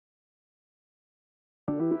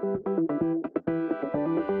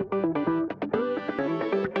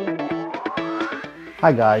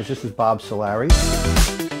Hi guys, this is Bob Solari.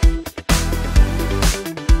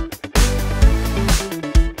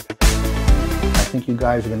 I think you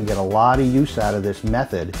guys are going to get a lot of use out of this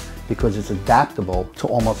method because it's adaptable to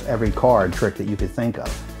almost every card trick that you could think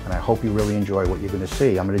of. And I hope you really enjoy what you're going to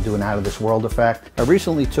see. I'm going to do an out of this world effect. I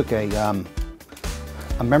recently took a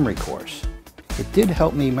memory course. It did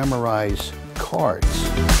help me memorize cards.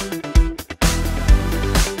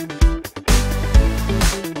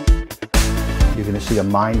 You're going to see a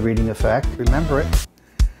mind-reading effect. Remember it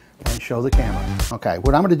and show the camera. Okay,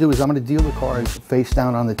 what I'm going to do is I'm going to deal the cards face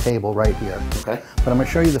down on the table right here. Okay. But I'm going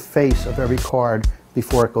to show you the face of every card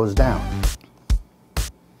before it goes down.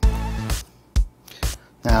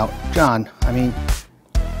 Now, John, I mean,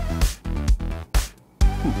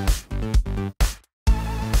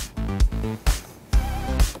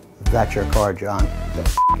 that's your card, John. Get the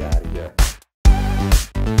f out of here.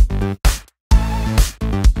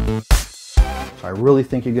 So I really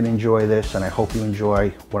think you're going to enjoy this, and I hope you enjoy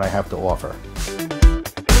what I have to offer.